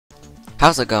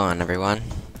How's it going, everyone?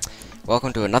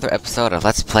 Welcome to another episode of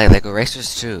Let's Play LEGO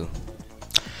Racers 2.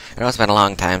 I know it's been a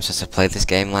long time since I played this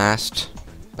game last,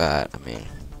 but, I mean,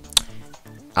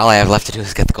 all I have left to do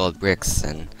is get the gold bricks,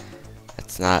 and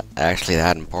it's not actually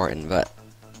that important, but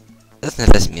listen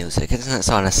to this music, isn't it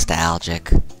so nostalgic?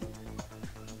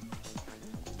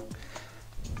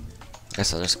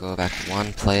 Guess I'll just go back to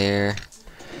one player.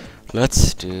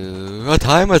 Let's do a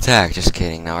time attack. Just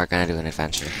kidding, now we're gonna do an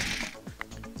adventure.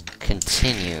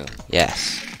 Continue.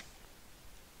 Yes.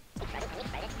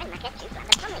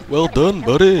 Well done,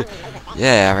 buddy.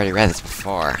 Yeah, I already read this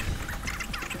before.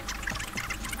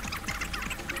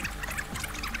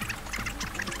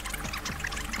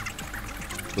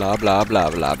 Blah blah blah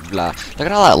blah blah. Look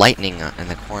at all that lightning in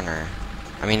the corner.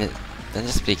 I mean, it doesn't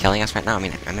just be killing us right now. I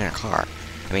mean, I'm in a car.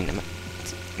 I mean,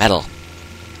 it's metal.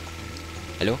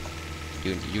 Hello?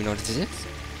 You know what this is?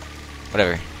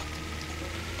 Whatever.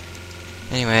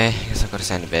 Anyway, I guess I'll go to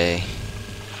Sandy Bay.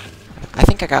 I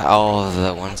think I got all of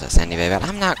the ones at Sandy Bay, but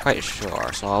I'm not quite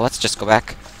sure. So let's just go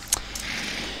back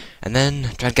and then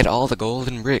try to get all the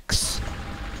golden bricks.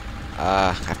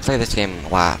 I've played this game a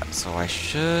lot, so I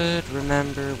should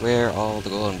remember where all the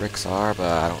golden bricks are, but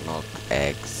I don't know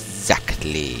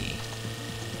exactly.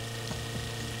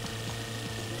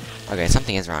 Okay,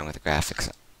 something is wrong with the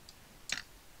graphics.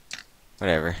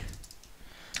 Whatever.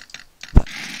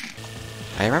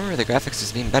 I remember the graphics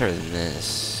as being better than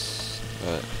this,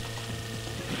 but...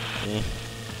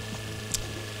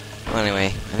 Well, anyway,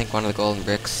 I think one of the golden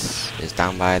bricks is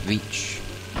down by the beach.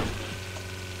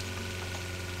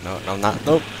 No, not...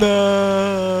 Nope.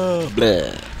 No!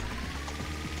 Bleh.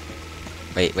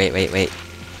 Wait.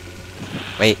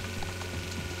 Wait.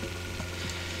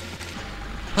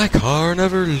 My car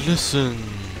never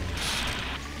listens.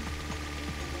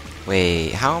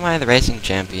 Wait, how am I the racing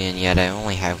champion, yet I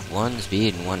only have one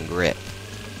speed and one grip?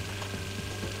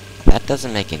 That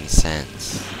doesn't make any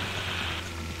sense.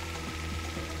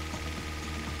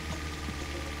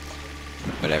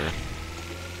 Whatever.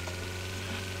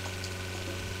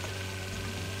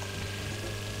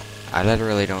 I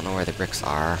literally don't know where the bricks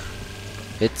are.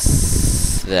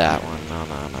 It's that one. No.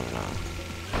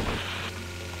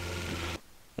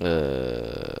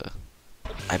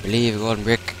 I believe golden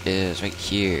brick is right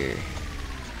here.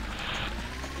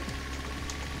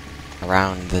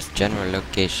 Around this general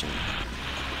location.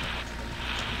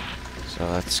 So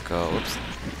let's go, oops.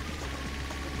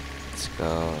 Let's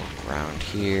go around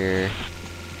here.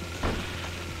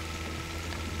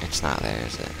 It's not there,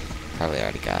 is it? Probably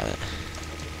already got it.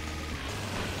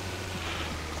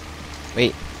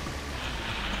 Wait.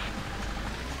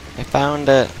 I found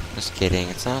it. Just kidding,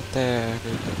 it's not there.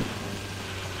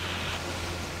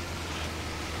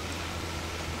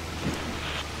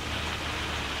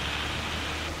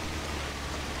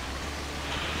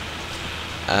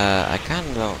 I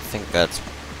kinda don't think that's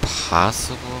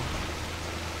possible.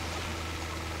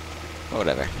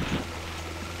 Whatever.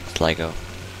 It's LEGO.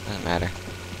 Doesn't matter.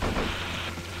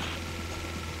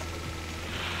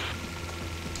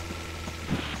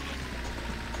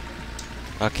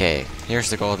 Okay, here's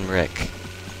the golden brick.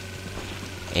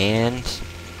 And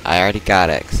I already got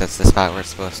it, because that's the spot where it's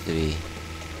supposed to be.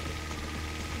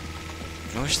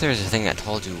 I wish there was a thing that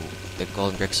told you the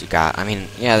golden bricks you got. I mean,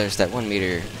 yeah, there's that 1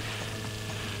 meter,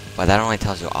 but that only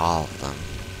tells you all of them.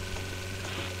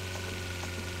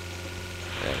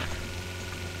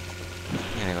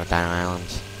 I'm gonna go down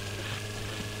islands.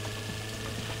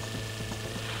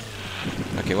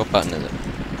 Okay, what button is it?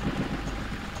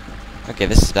 Okay,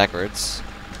 this is backwards.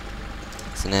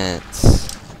 Isn't it?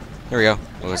 Here we go.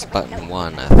 It was button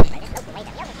 1, I think.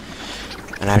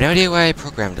 And I have no idea why I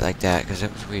programmed it like that, because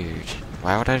it was weird.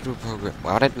 Why would I do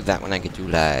that when I could do,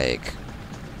 like,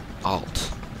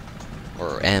 Alt?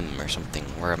 Or M or something,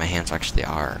 where my hands actually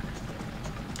are.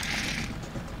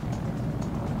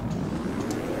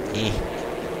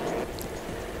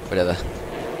 Whatever.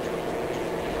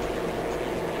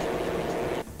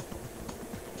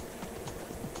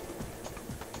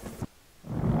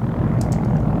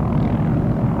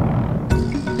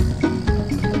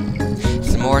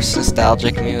 Some more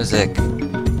nostalgic music.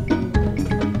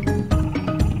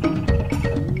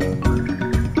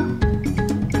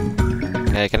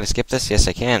 Can I skip this? Yes,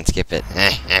 I can skip it.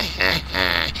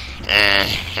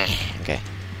 Okay.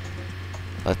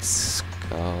 Let's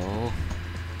go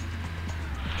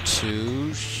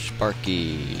to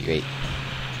Sparky. Wait.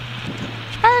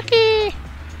 Sparky!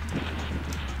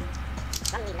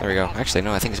 There we go. Actually,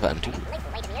 no, I think it's button 2.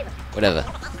 Whatever.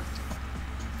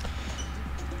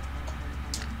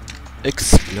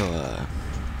 Explore.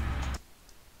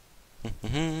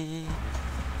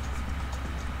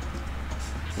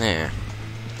 There.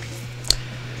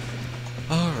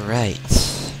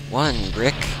 Alright. One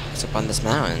brick is up on this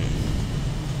mountain.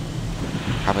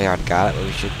 Probably already got it, but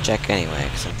we should check anyway,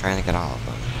 because I'm trying to get all of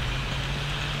them.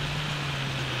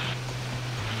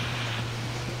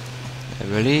 I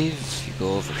believe if you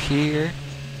go over here.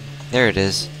 There it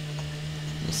is.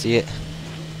 You see it?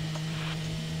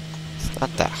 It's not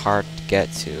that hard to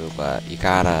get to, but you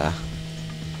gotta...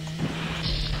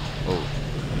 Oh.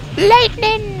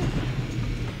 Lightning!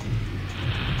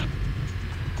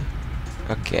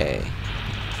 Okay.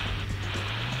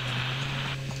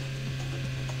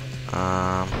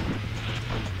 I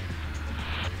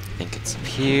think it's up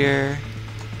here.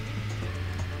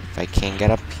 If I can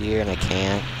get up here and I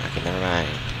can't, okay, never mind.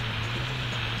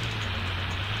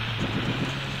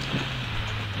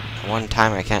 One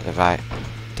time I can't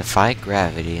defy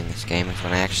gravity in this game is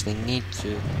when I actually need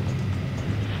to.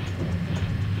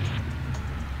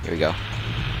 Here we go.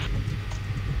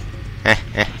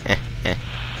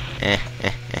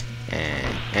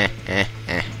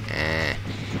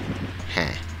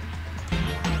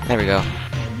 There we go.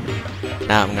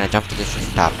 Now I'm gonna jump to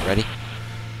this top. Ready?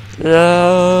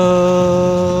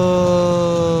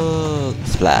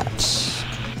 Splash.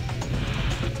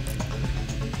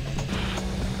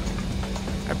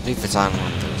 I believe it's on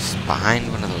one of those, behind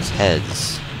one of those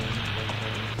heads.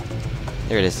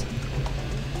 There it is.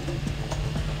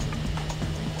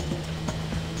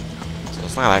 So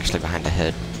it's not actually behind the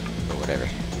head, but whatever.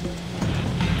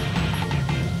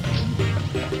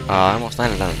 Oh, I almost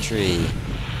landed on a tree.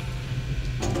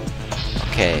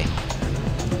 Okay.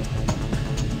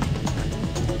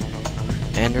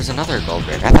 And there's another gold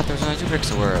brick. I thought there was only 2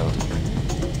 bricks a world.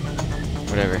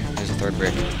 Whatever. There's a 3rd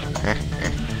brick.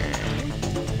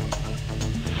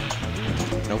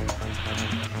 Nope.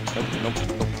 Nope.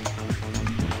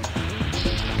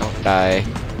 Don't die.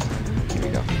 Here we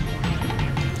go.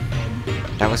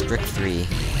 That was brick 3.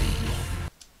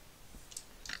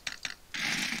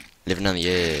 Living on the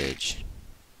edge.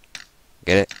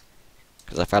 Get it?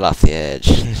 Because I fell off the edge.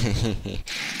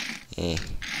 Yeah.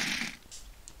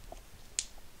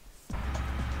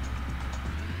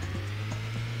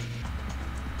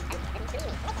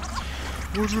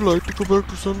 Would you like to go back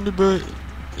to Sunday Bay?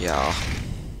 Yeah.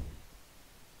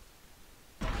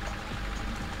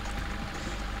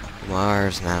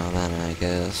 Mars now then, I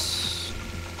guess.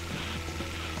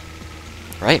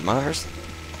 Right, Mars?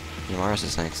 Yeah, Mars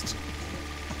is next.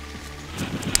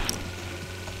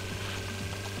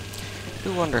 I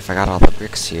do wonder if I got all the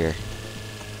bricks here.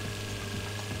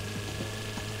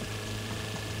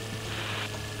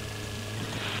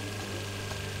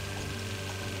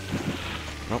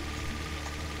 Nope.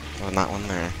 Oh, not one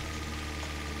there.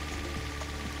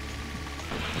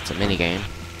 It's a minigame.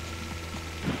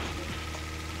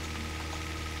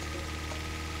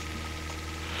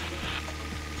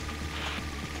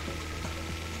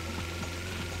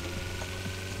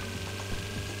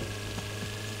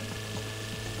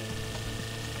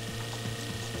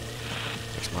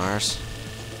 There's Mars.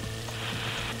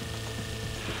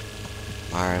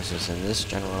 Mars is in this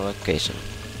general location.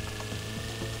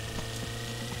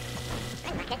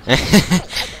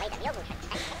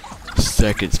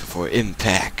 Seconds before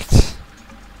impact.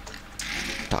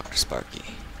 Dr. Sparky.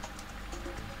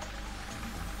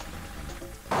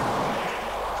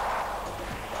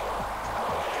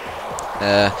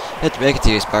 Hate to make it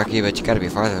to you, Sparky, but you gotta be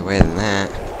farther away than that.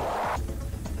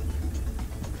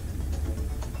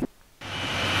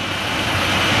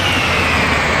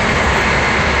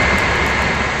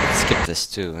 Let's skip this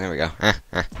too. There we go.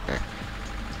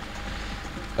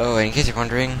 Oh, and in case you're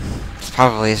wondering, this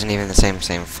probably isn't even the same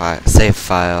save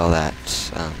file that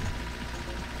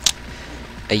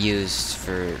I used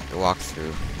for the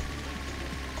walkthrough.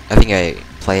 I think I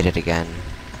played it again,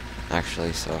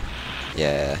 actually. So,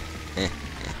 yeah.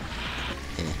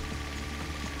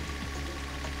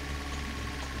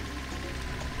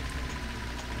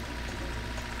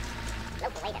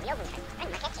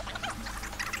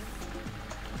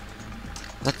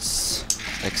 Let's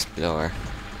explore.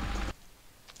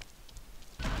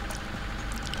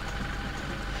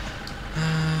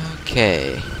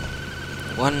 Okay.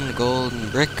 One golden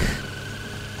brick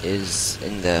is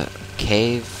in the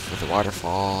cave with the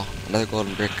waterfall. Another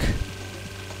golden brick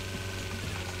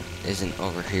isn't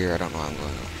over here. I don't know why I'm going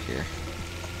over here.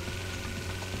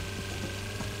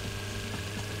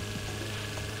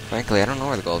 Frankly, I don't know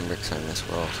where the golden bricks are in this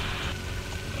world.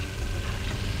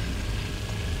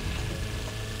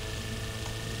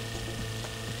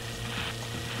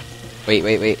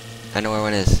 Wait. I know where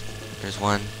one is. There's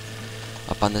one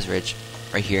up on this ridge.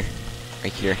 Right here.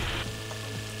 Right here.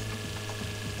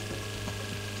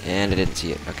 And I didn't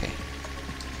see it. Okay.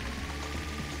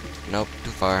 Nope, too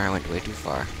far. I went way too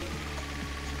far.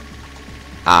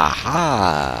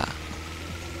 Aha!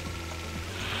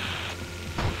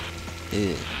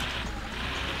 Ew.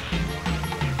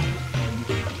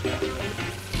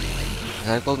 Is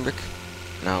that a golden brick?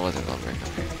 No, it wasn't a golden brick.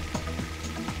 Okay.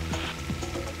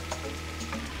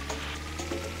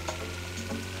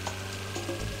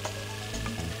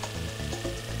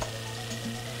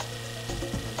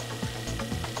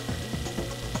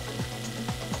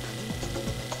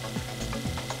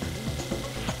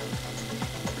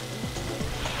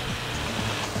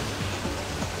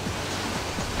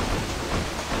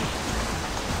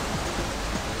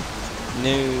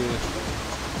 No.